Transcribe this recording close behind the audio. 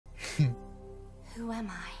Who am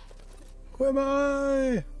I? Who am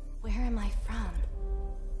I? Where am I from?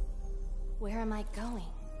 Where am I going?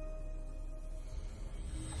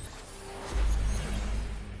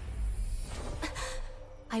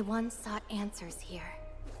 I once sought answers here.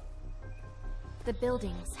 The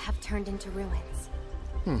buildings have turned into ruins.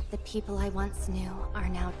 The people I once knew are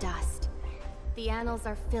now dust. The annals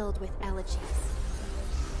are filled with elegies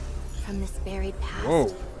from this buried past. Whoa,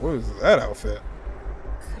 what is that outfit?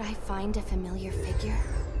 Could I find a familiar figure?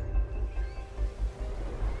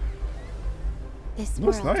 This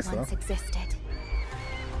world nice, once existed.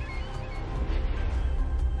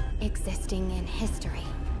 Existing in history.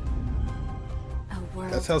 A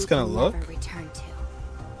world That's how it's we gonna can look? never return to.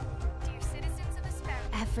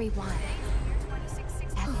 Everyone.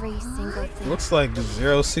 Every single thing. Looks like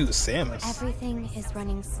Zero Suit Samus. Everything is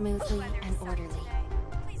running smoothly and orderly.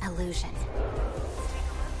 Illusion.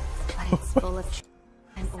 But it's full of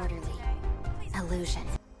and orderly. Illusion.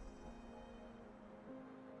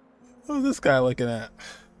 What's this guy looking at?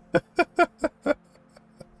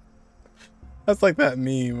 That's like that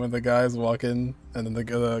meme when the guy's walking and then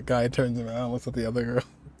the guy turns around and looks at the other girl.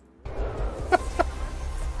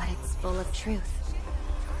 But it's full of truth.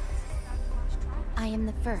 I am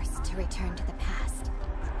the first to return to the past.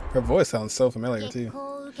 Her voice sounds so familiar too.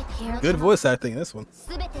 Good voice acting in this one.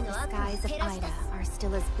 The skies of Ida are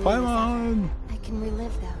still as blue Climb as ever. on! I can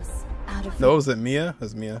relive those out of No, was it Mia? It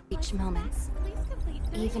was Mia. reach moments.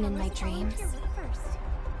 Even in my dreams,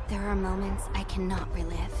 there are moments I cannot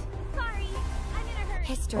relive.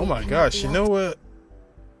 History Oh my cannot gosh, be you know what?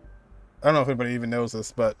 I don't know if anybody even knows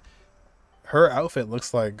this, but her outfit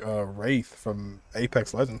looks like Wraith from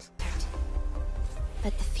Apex Legends.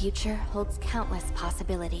 But the future holds countless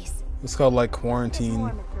possibilities. It's called like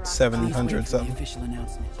Quarantine 700 The something. official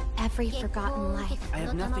announcement. Every forgotten life, I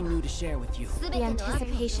have nothing new to share with you. the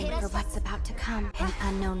anticipation for what's about to come, an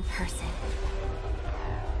unknown person.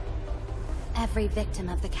 Every victim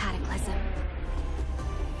of the cataclysm.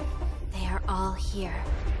 They are all here,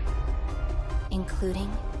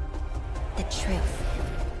 including the truth.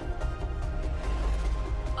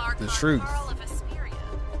 The truth.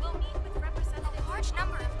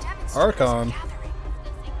 Archon.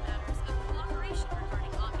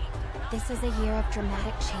 This is a year of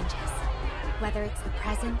dramatic changes, whether it's the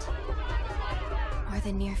present or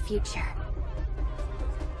the near future.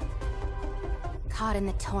 Caught in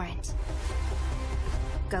the torrent.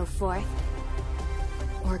 Go forth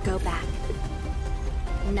or go back.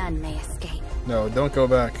 None may escape. No, don't go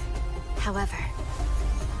back. However,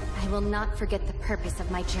 I will not forget the purpose of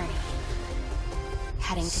my journey.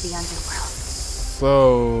 Heading to the underworld.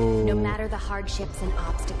 So, No matter the hardships and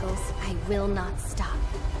obstacles, I will not stop.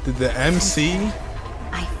 did the MC?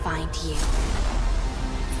 I find you.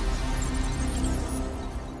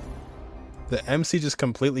 The MC just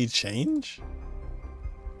completely change?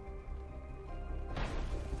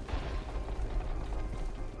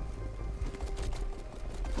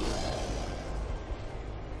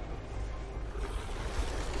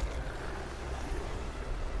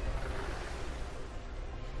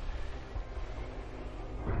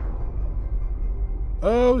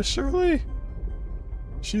 Oh, Shirley.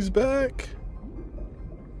 She's back.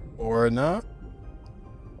 Or not.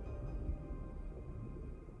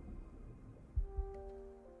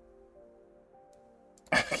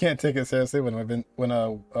 I can't take it seriously when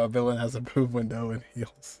a villain has a proof window and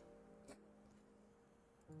heals.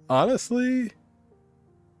 Honestly,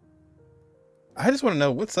 I just want to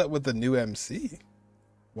know what's up with the new MC.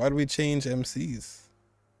 Why do we change MCs?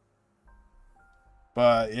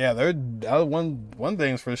 But yeah, they're one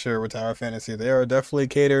thing's for sure with Tower Fantasy. They are definitely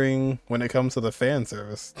catering when it comes to the fan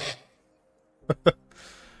service. The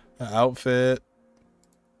outfit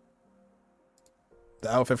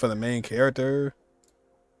for the main character,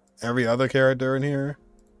 every other character in here,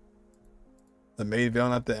 the main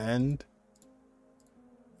villain at the end.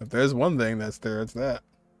 If there's one thing that's there, it's that.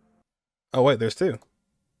 Oh wait, there's two.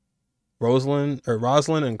 Roslyn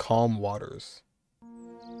and Calm Waters.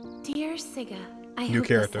 Dear Siga, I New hope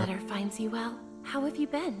character. this letter finds you well. How have you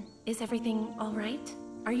been? Is everything all right?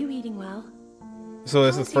 Are you eating well? So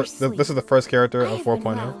this How's is your this is the first character I of have been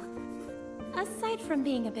 4.0. well. Aside from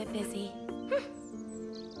being a bit busy.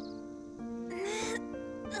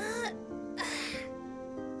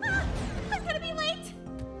 I'm gonna be late.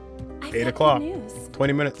 8 o'clock. News.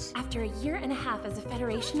 20 minutes. After a year and a half as a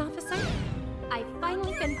Federation officer, I've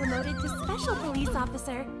finally been promoted to Special Police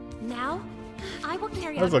Officer. Now, I will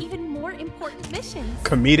carry That was out a even more important missions.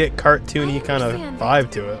 Comedic, cartoony kind of understand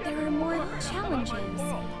vibe to it. There are more challenges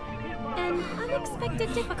and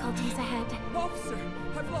unexpected difficulties ahead. Officer,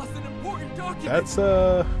 I've lost an important document. That's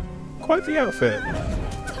Quite the outfit.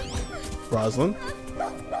 Roslyn.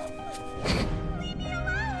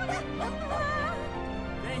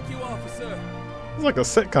 Thank you, officer. It's like a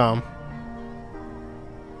sitcom.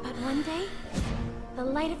 But one day, the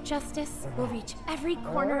light of justice will reach every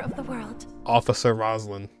corner of the world. Officer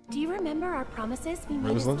Roslyn. Do you remember our promises we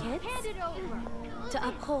made as Roslyn? kids? To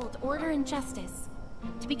uphold order and justice.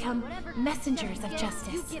 To become messengers of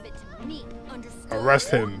justice. Arrest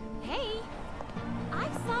him. Hey, I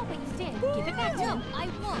saw what you did. Give it back to him. I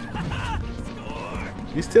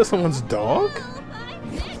won't. You steal someone's dog?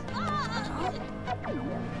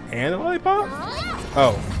 And a lollipop?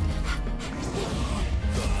 Oh.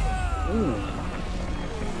 Ooh.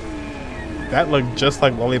 That looked just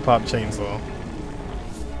like Lollipop Chainsaw.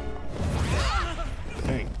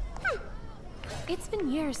 Dang. It's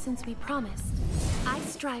been years since we promised. I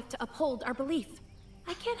strive to uphold our belief.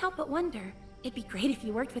 I can't help but wonder, it'd be great if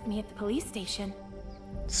you worked with me at the police station.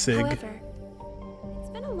 Sig. However, it's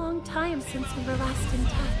been a long time since we were last in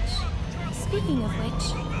touch. Speaking of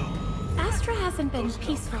which, Astra hasn't been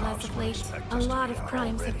peaceful as of late. A lot of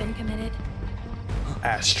crimes have been committed.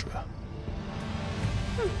 Astra.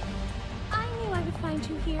 I knew I would find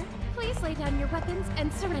you here. Please lay down your weapons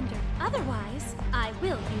and surrender. Otherwise, I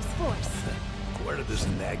will use force. Where did this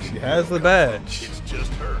nagging? She has the badge. It's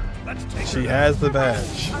just her. Let's take She her. has the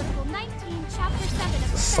badge. Article 19, Chapter 7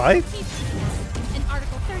 of the Scythe? Constitution, and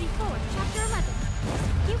Article 34, Chapter 11.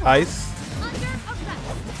 You are Ice. under arrest.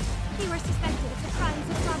 You are suspected of the crimes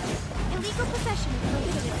of robbery, illegal possession of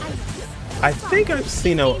prohibited items. I think I've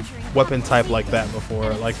seen a weapon type like that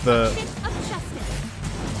before, like the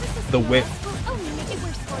whip. Will only make it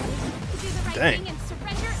worse for you. Do the right Dang. thing and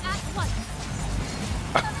surrender at once.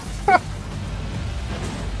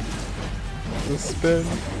 The spin.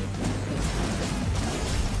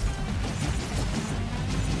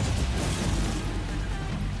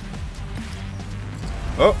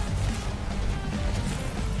 Oh,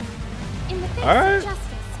 In the face Alright. of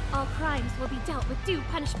justice, all crimes will be dealt with due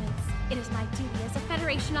punishments. It is my duty as a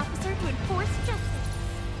Federation officer to enforce justice.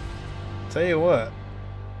 tell you what.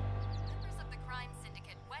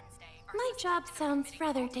 My job sounds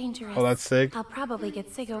rather dangerous. Oh, that's Sig. I'll probably get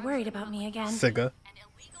Sigga worried about me again. Sigga.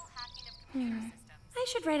 I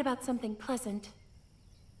should write about something pleasant.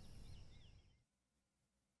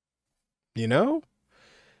 You know,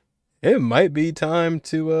 it might be time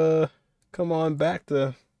to come on back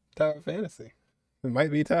to Tower Fantasy. It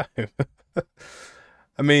might be time.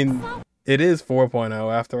 I mean, it is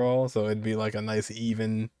 4.0 after all, so it'd be like a nice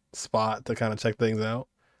even spot to kind of check things out.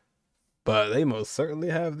 But they most certainly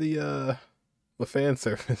have the fan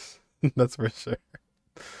service. That's for sure.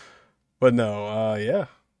 But no, yeah.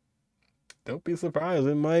 Don't be surprised.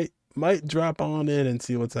 It might drop on in and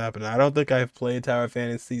see what's happening. I don't think I've played Tower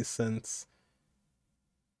Fantasy since,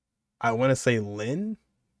 I want to say, Lynn.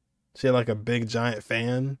 She had like a big giant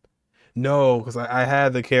fan. No, because I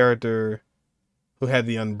had the character who had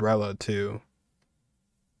the umbrella too.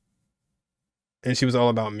 And she was all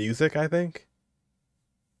about music, I think.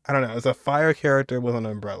 I don't know. It's a fire character with an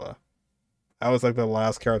umbrella. That was like the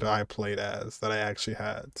last character I played as that I actually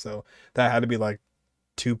had. So that had to be like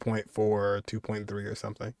 2.4 or 2.3 or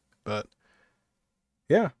something. But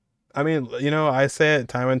yeah, I mean, you know, I say it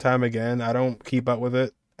time and time again. I don't keep up with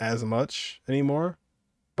it as much anymore.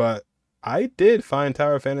 But I did find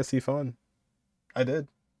Tower Fantasy fun. I did.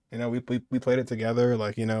 You know, we played it together,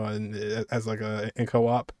 like, you know, and as like in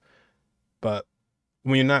co-op. But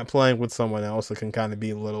when you're not playing with someone else, it can kind of be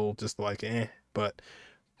a little just like, eh. But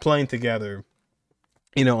playing together,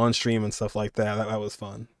 you know, on stream and stuff like that, that was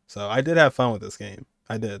fun. So I did have fun with this game.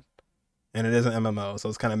 I did. And it is an MMO, so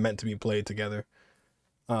it's kind of meant to be played together.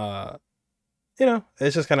 You know,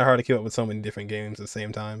 it's just kind of hard to keep up with so many different games at the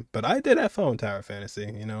same time. But I did have fun with Tower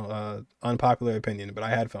Fantasy, you know, unpopular opinion, but I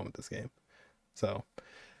had fun with this game. So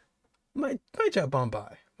might drop on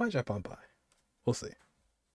by. Might drop on by. We'll see.